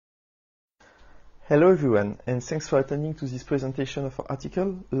Hello everyone, and thanks for attending to this presentation of our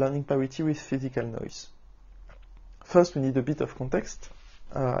article, Learning Parity with Physical Noise. First, we need a bit of context.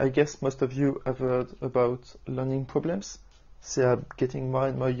 I guess most of you have heard about learning problems. They are getting more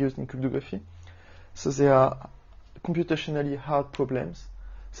and more used in cryptography. So they are computationally hard problems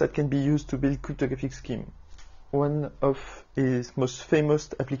that can be used to build cryptographic scheme. One of its most famous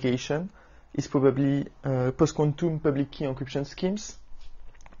application is probably post-quantum public key encryption schemes.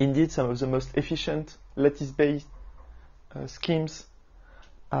 Indeed, some of the most efficient lattice-based schemes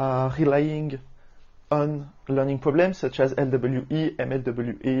are relying on learning problems such as LWE,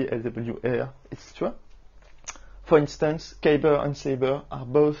 MLWE, LWR, etc. For instance, Kyber and Saber are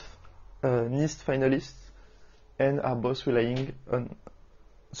both NIST finalists and are both relying on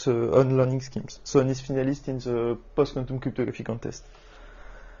learning schemes. So NIST finalist in the post-quantum cryptography contest.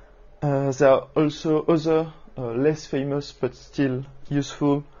 There are also other less famous but still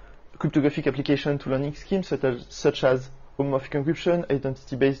useful cryptographic applications to learning schemes such as homomorphic encryption,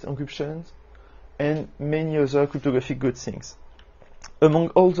 identity-based encryption, and many other cryptographic good things. Among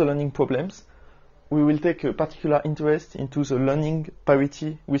all the learning problems, we will take a particular interest into the learning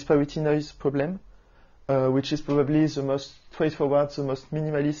parity with parity noise problem, which is probably the most straightforward, the most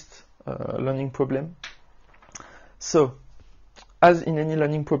minimalist learning problem. So, as in any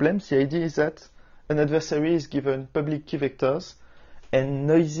learning problem, the idea is that an adversary is given public key vectors and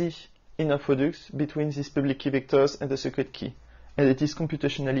noisy inner products between these public key vectors and the secret key, and it is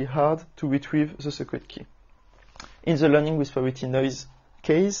computationally hard to retrieve the secret key. In the learning with parity noise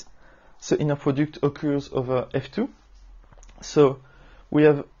case, the inner product occurs over F2. So we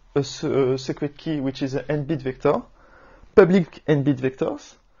have a secret key which is an n-bit vector, public n-bit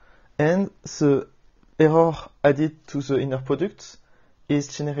vectors, and the error added to the inner product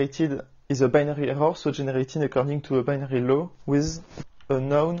is a binary error, so generated according to a binary law with a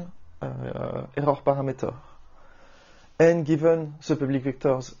known error parameter. And given the public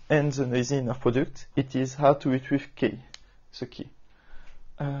vectors and the noisy inner product, it is hard to retrieve K, the key.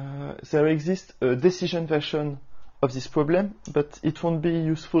 There exists a decision version of this problem, but it won't be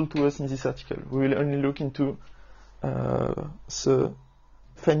useful to us in this article. We will only look into the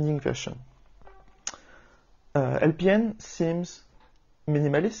finding version. LPN seems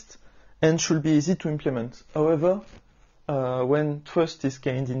minimalist and should be easy to implement. However, when trust is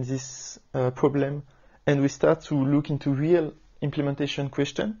gained in this problem and we start to look into real implementation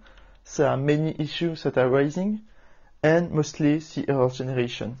questions, there are many issues that are rising, and mostly the error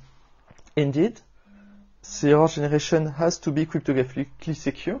generation. Indeed, the error generation has to be cryptographically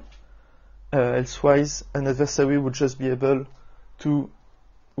secure, elsewise an adversary would just be able to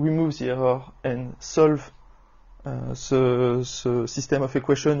remove the error and solve the system of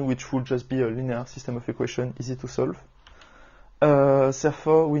equation, which would just be a linear system of equation, easy to solve.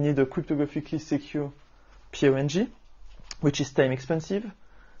 Therefore, we need a cryptographically secure PRNG, which is time expensive,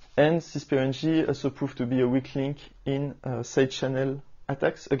 and this PRNG also proved to be a weak link in side channel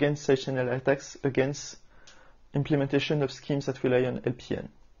attacks against implementation of schemes that rely on LPN.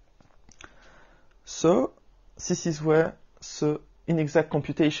 So, this is where the inexact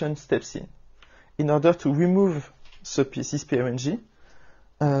computation steps in. In order to remove this PRNG,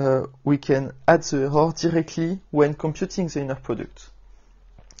 we can add the error directly when computing the inner product.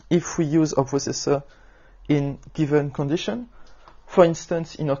 If we use our processor in given condition, for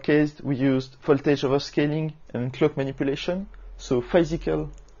instance, in our case, we used voltage overscaling and clock manipulation, so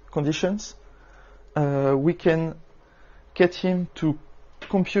physical conditions, we can get him to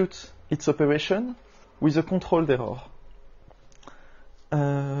compute its operation with a controlled error.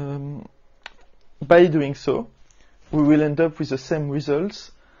 By doing so, we will end up with the same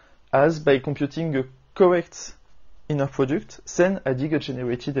results as by computing a correct inner product, then adding a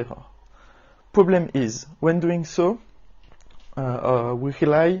generated error. Problem is, when doing so, we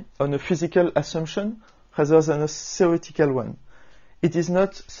rely on a physical assumption rather than a theoretical one. It is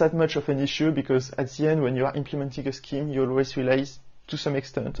not that much of an issue because at the end, when you are implementing a scheme, you always rely to some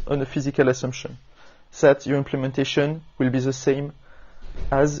extent on a physical assumption that your implementation will be the same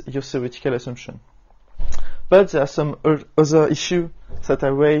as your theoretical assumption. But there are some other issues that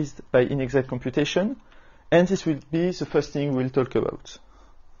are raised by inexact computation, and this will be the first thing we'll talk about.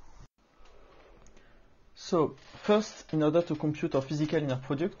 So, first, in order to compute our physical inner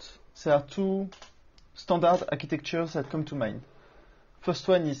product, there are two standard architectures that come to mind. First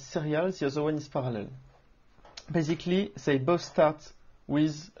one is serial, the other one is parallel. Basically, they both start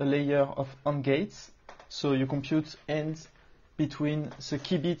with a layer of AND gates, so you compute AND between the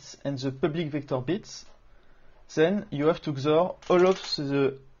key bits and the public vector bits. Then you have to XOR all of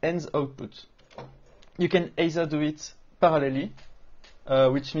the AND output. You can either do it parallelly,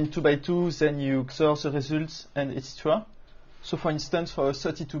 which means 2 by 2, then you XOR the results, and etc. So for instance, for a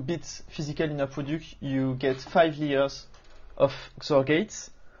 32-bit physical inner product, you get 5 layers of XOR gates,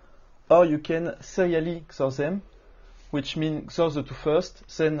 or you can serially XOR them, which means XOR the 2 first,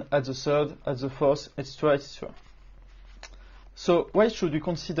 then add the third, add the fourth, etc., etc. So why should we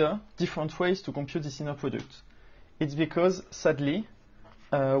consider different ways to compute this inner product? It's because, sadly,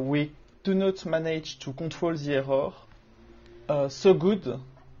 we do not manage to control the error so good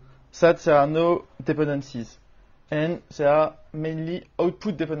that there are no dependencies. And there are mainly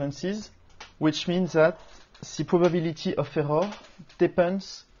output dependencies, which means that the probability of error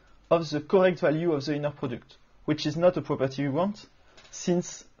depends on the correct value of the inner product, which is not a property we want,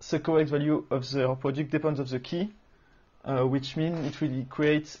 since the correct value of the inner product depends on the key, which means it will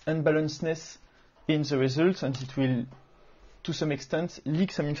create unbalancedness in the result, and it will, to some extent,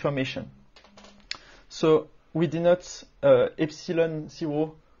 leak some information. So we denote epsilon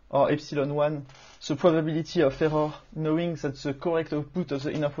 0 or epsilon 1 the probability of error, knowing that the correct output of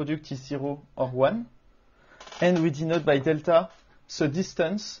the inner product is 0 or 1. And we denote by delta the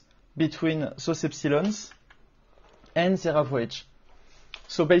distance between those epsilons and their average.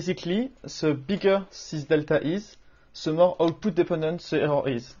 So basically, the bigger this delta is, the more output dependent the error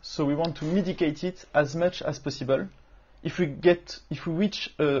is. So we want to mitigate it as much as possible. If we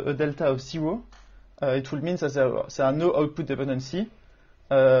reach a delta of 0, it will mean that there are no output dependency.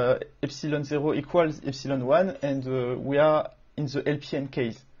 Epsilon 0 equals epsilon 1, and we are in the LPN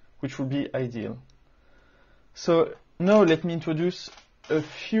case, which would be ideal. So now let me introduce a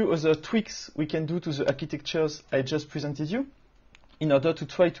few other tweaks we can do to the architectures I just presented you in order to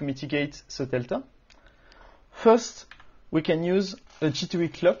try to mitigate the delta. First, we can use a jittery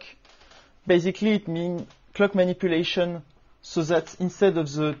clock. Basically, it means clock manipulation so that instead of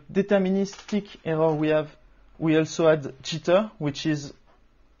the deterministic error we have, we also add jitter, which is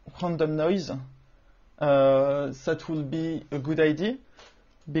random noise. That will be a good idea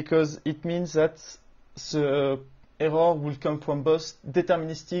because it means that the error will come from both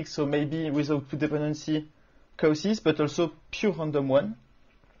deterministic, so maybe with output dependency causes, but also pure random one.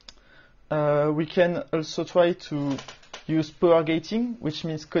 We can also try to use power gating, which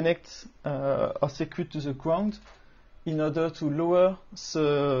means connect our circuit to the ground in order to lower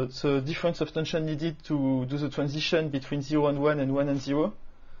the difference of tension needed to do the transition between 0 and 1 and 1 and 0,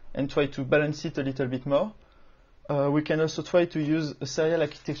 and try to balance it a little bit more. We can also try to use a serial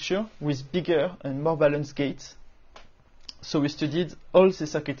architecture with bigger and more balanced gates. So we studied all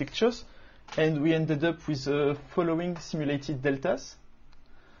these architectures, and we ended up with the following simulated deltas.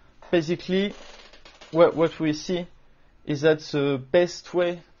 Basically, what we see is that the best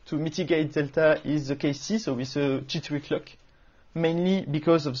way to mitigate delta is the case C, so with a jittery clock, mainly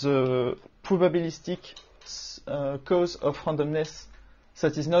because of the probabilistic cause of randomness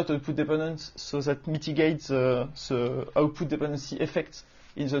that is not output dependent, so that mitigates the output dependency effect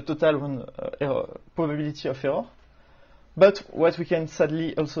in the total probability of error. But what we can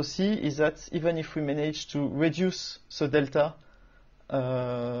sadly also see is that even if we manage to reduce the delta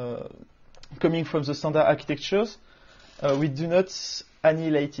coming from the standard architectures, we do not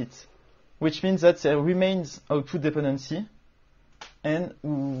annihilate it, which means that there remains output dependency, and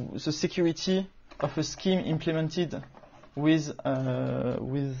the security of a scheme implemented with a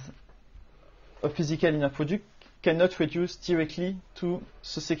physical inner product cannot reduce directly to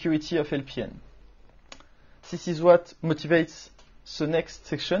the security of LPN. This is what motivates the next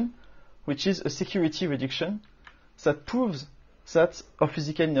section, which is a security reduction that proves that our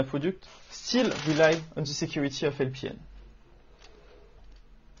physical inner product still rely on the security of LPN.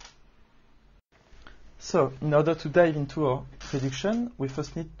 So, in order to dive into our reduction, we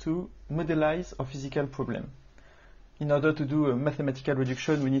first need to modelize our physical problem. In order to do a mathematical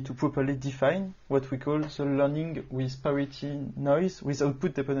reduction, we need to properly define what we call the learning with parity noise with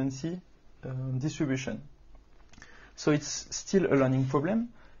output dependency distribution. So it's still a learning problem.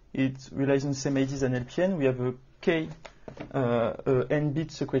 It relies on the same ideas as LPN. We have a k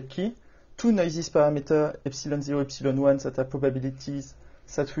n-bit secret key, two noises parameters, epsilon 0, epsilon 1, that are probabilities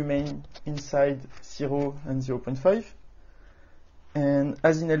that remain inside 0 and 0.5. And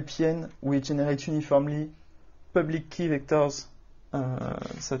as in LPN, we generate uniformly public key vectors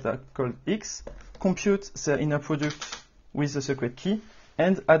that are called X, compute their inner product with the secret key,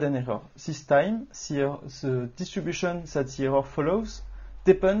 and add an error. This time, the distribution that the error follows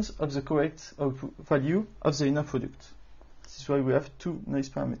depends on the correct value of the inner product. This is why we have two noise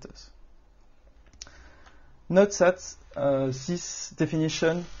parameters. Note that this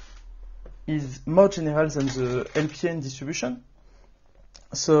definition is more general than the LPN distribution.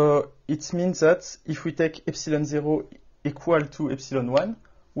 So it means that if we take epsilon 0 equal to epsilon 1,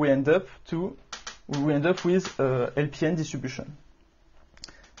 we end up with LPN distribution.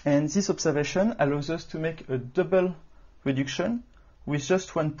 And this observation allows us to make a double reduction with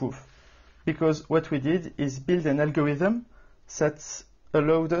just one proof, because what we did is build an algorithm that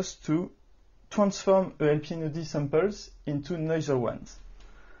allowed us to transform LPNOD samples into noisier ones.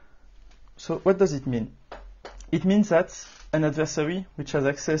 So what does it mean? It means that an adversary which has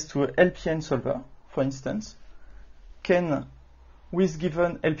access to a LPN solver, for instance, can, with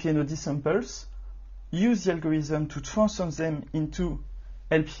given LPNOD samples, use the algorithm to transform them into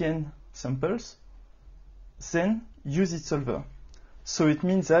LPN samples, then use its solver. So it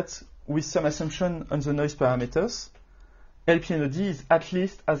means that with some assumption on the noise parameters, LPNOD is at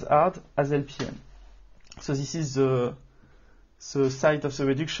least as hard as LPN. So this is the side of the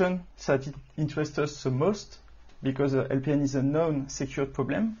reduction that interests us the most, because LPN is a known secured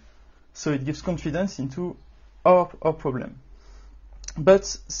problem. So it gives confidence into our problem.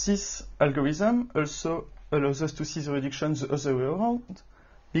 But this algorithm also allows us to see the reduction the other way around,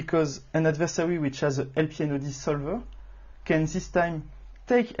 because an adversary which has an LPNOD solver can this time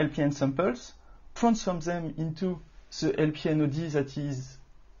take LPN samples, transform them into the LPNOD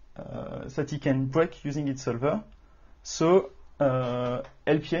that he can break using its solver. So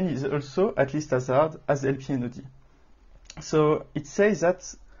LPN is also at least as hard as LPNOD. So it says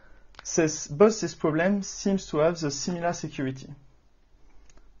that both these problems seems to have the similar security,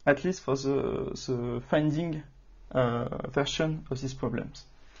 at least for the finding version of these problems.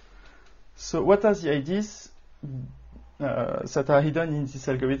 So what are the ideas that are hidden in this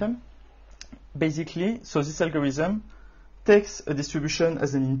algorithm? Basically, so this algorithm takes a distribution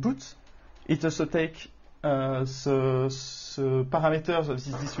as an input. It also takes the parameters of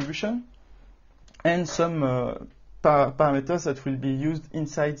this distribution and some parameters that will be used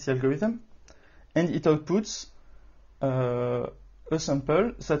inside the algorithm. And it outputs a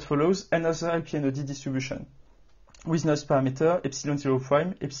sample that follows another LPNOD distribution with noise parameter epsilon 0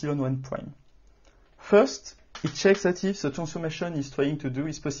 prime, epsilon 1 prime. First, it checks that if the transformation it's trying to do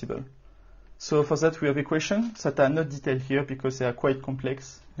is possible. So for that, we have equations that are not detailed here because they are quite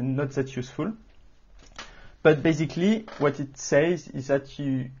complex and not that useful. But basically, what it says is that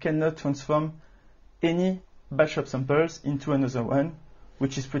you cannot transform any batch of samples into another one,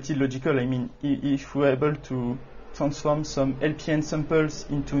 which is pretty logical. I mean, if we're able to transform some LPN samples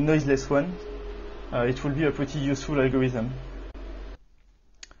into noiseless ones, it will be a pretty useful algorithm.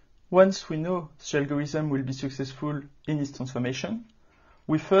 Once we know the algorithm will be successful in its transformation,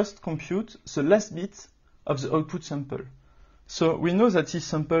 we first compute the last bit of the output sample. So we know that this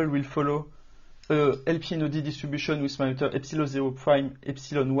sample will follow a LPNOD distribution with parameter epsilon 0 prime,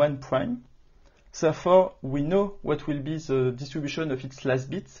 epsilon 1 prime. Therefore, we know what will be the distribution of its last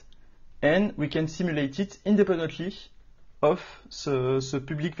bit, and we can simulate it independently of the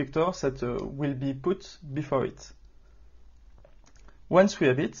public vector that will be put before it. Once we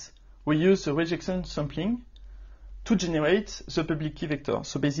have it, we use the rejection sampling to generate the public key vector.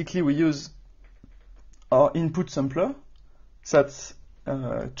 So basically, we use our input sampler that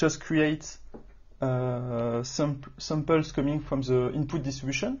just creates samples coming from the input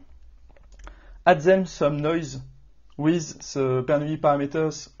distribution, add them some noise with the Bernoulli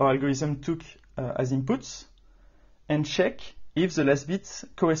parameters our algorithm took as inputs, and check if the last bit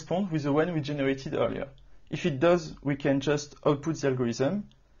corresponds with the one we generated earlier. If it does, we can just output the algorithm.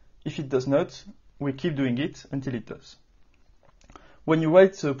 If it does not, we keep doing it until it does. When you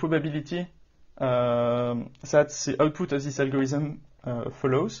write the probability that the output of this algorithm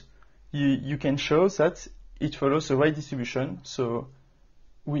follows, you can show that it follows the right distribution. So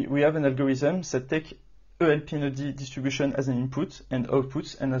we have an algorithm that takes a LPNOD distribution as an input and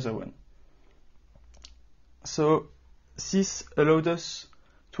outputs another one. So this allowed us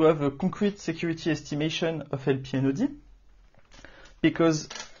to have a concrete security estimation of LPNOD, because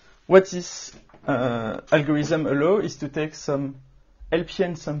what this algorithm allows is to take some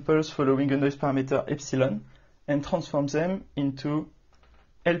LPN samples following a noise parameter epsilon and transform them into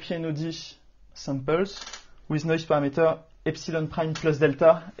LPNOD samples with noise parameter epsilon prime plus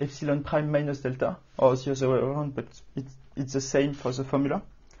delta, epsilon prime minus delta, or the other way around, but it's the same for the formula,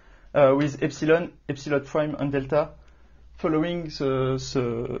 with epsilon prime and delta following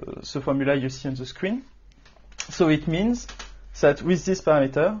the formula you see on the screen. So it means that with this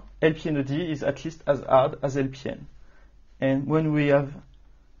parameter, LPNOD is at least as hard as LPN. And when we have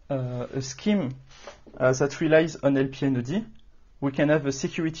a scheme that relies on LPNOD, we can have a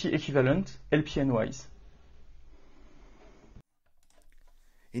security equivalent LPN-wise.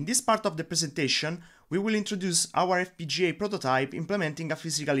 In this part of the presentation, we will introduce our FPGA prototype implementing a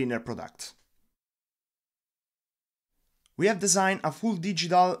physical linear product. We have designed a full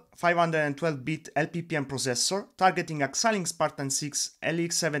digital 512-bit LPPN processor targeting a Xilinx Spartan 6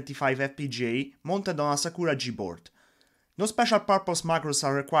 LX75 FPGA mounted on a Sakura G board. No special purpose macros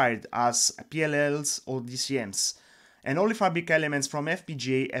are required as PLLs or DCMs, and only fabric elements from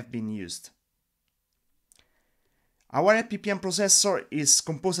FPGA have been used. Our LPPN processor is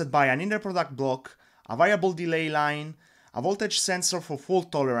composed by an inner product block, a variable delay line, a voltage sensor for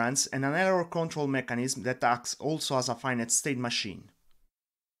fault tolerance, and an error control mechanism that acts also as a finite state machine.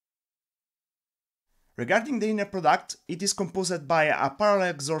 Regarding the inner product, it is composed by a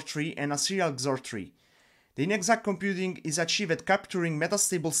parallel XOR tree and a serial XOR tree. The inexact computing is achieved capturing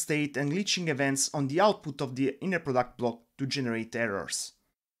metastable state and glitching events on the output of the inner product block to generate errors.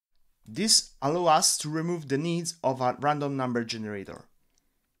 This allows us to remove the needs of a random number generator.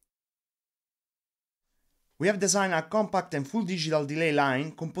 We have designed a compact and full digital delay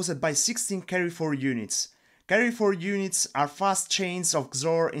line composed by 16 carry-forward units. Carry-forward units are fast chains of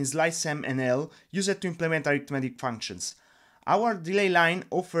XOR in slice M and L used to implement arithmetic functions. Our delay line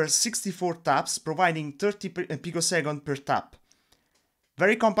offers 64 taps, providing 30 picoseconds per tap.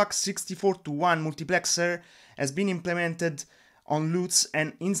 Very compact 64:1 multiplexer has been implemented on LUTs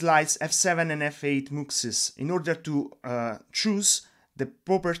and in slice F7 and F8 muxes in order to choose the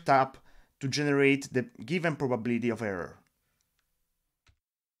proper tap to generate the given probability of error.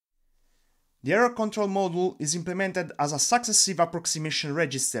 The error control module is implemented as a successive approximation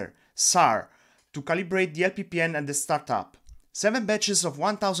register, SAR, to calibrate the LPPN at the startup. 7 batches of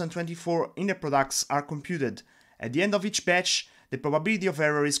 1024 inner products are computed. At the end of each batch, the probability of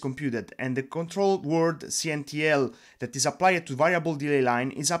error is computed, and the control word CNTL that is applied to variable delay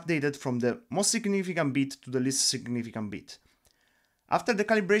line is updated from the most significant bit to the least significant bit. After the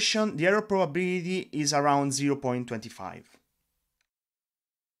calibration, the error probability is around 0.25.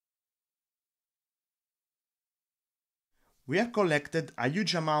 We have collected a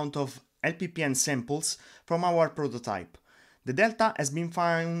huge amount of LPPN samples from our prototype. The delta has been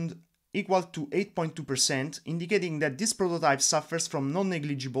found equal to 8.2%, indicating that this prototype suffers from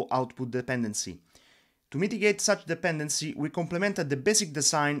non-negligible output dependency. To mitigate such dependency, we complemented the basic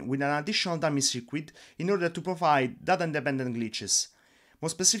design with an additional dummy circuit in order to provide data-independent glitches. More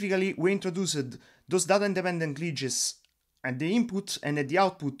specifically, we introduced those data-independent glitches at the input and at the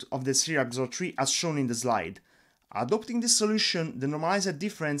output of the serial XOR tree as shown in the slide. Adopting this solution, the normalized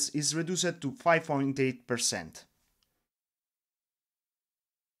difference is reduced to 5.8%.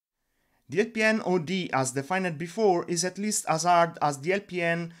 The LPN OD as defined before is at least as hard as the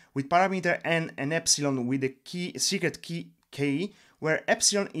LPN with parameter n and epsilon with the secret key k, where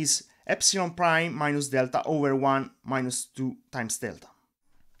epsilon is epsilon prime minus delta over 1 minus 2 times delta.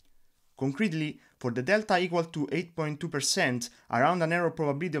 Concretely, for the delta equal to 8.2%, around an error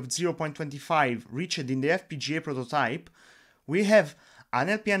probability of 0.25 reached in the FPGA prototype, we have an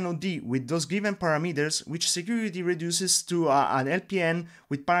LPN OD with those given parameters, which security reduces to an LPN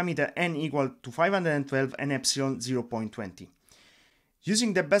with parameter n equal to 512 and epsilon 0.20.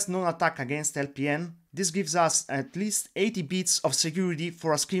 Using the best known attack against LPN, this gives us at least 80 bits of security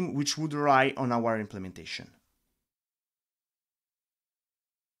for a scheme which would rely on our implementation.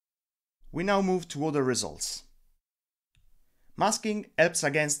 We now move to other results. Masking helps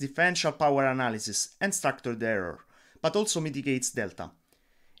against differential power analysis and structured error, but also mitigates delta.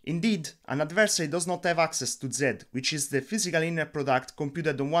 Indeed, an adversary does not have access to Z, which is the physical inner product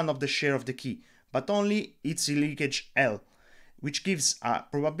computed on one of the share of the key, but only its leakage L, which gives a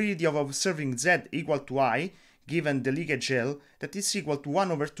probability of observing Z equal to I, given the leakage L, that is equal to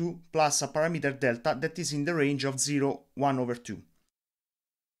 1 over 2 plus a parameter delta that is in the range of 0, 1 over 2.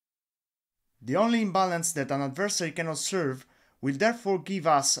 The only imbalance that an adversary can observe will therefore give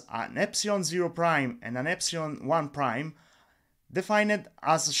us an epsilon 0 prime and an epsilon 1 prime, defined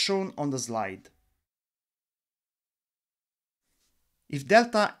as shown on the slide. If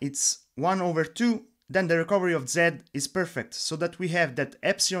delta is 1 over 2, then the recovery of Z is perfect, so that we have that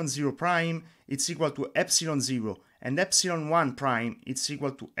epsilon 0 prime is equal to epsilon 0 and epsilon 1 prime is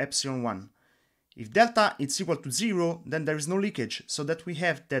equal to epsilon 1. If delta is equal to 0, then there is no leakage, so that we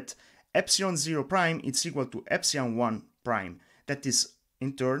have that epsilon 0 prime is equal to epsilon 1 prime, that is,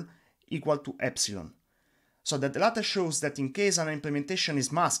 in turn, equal to epsilon. So that the latter shows that in case an implementation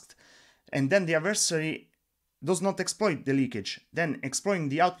is masked, and then the adversary does not exploit the leakage, then exploiting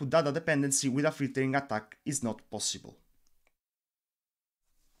the output data dependency with a filtering attack is not possible.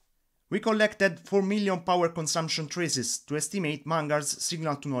 We collected 4 million power consumption traces to estimate Mangard's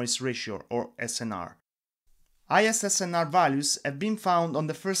signal-to-noise ratio, or SNR. Highest SNR values have been found on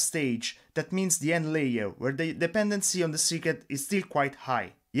the first stage, that means the end layer, where the dependency on the circuit is still quite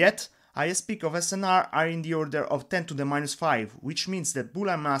high. Yet, highest peak of SNR are in the order of 10 to the minus 5, which means that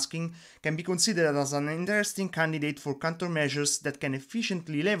Boolean masking can be considered as an interesting candidate for countermeasures that can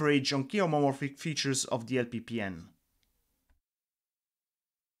efficiently leverage on key homomorphic features of the LPPN.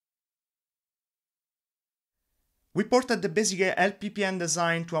 We ported the basic LPPN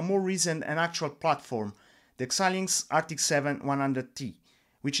design to a more recent and actual platform, the Xilinx Arctic 7 100T,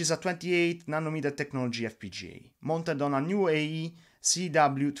 which is a 28nm technology FPGA, mounted on a new AE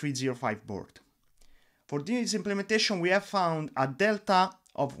CW305 board. For this implementation, we have found a delta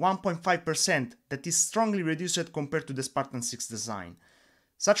of 1.5% that is strongly reduced compared to the Spartan 6 design.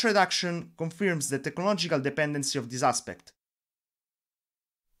 Such reduction confirms the technological dependency of this aspect.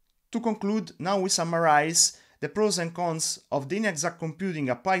 To conclude, now we summarize the pros and cons of the inexact computing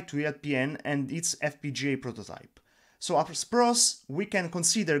applied to LPN and its FPGA prototype. So as pros, we can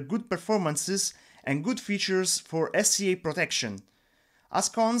consider good performances and good features for SCA protection. As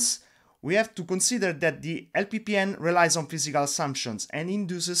cons, we have to consider that the LPPN relies on physical assumptions and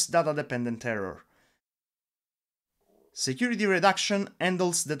induces data-dependent error. Security reduction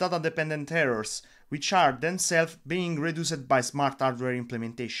handles the data-dependent errors, which are themselves being reduced by smart hardware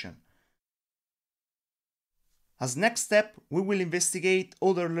implementation. As next step, we will investigate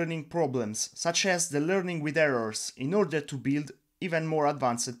other learning problems, such as the learning with errors, in order to build even more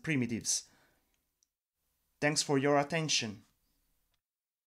advanced primitives. Thanks for your attention.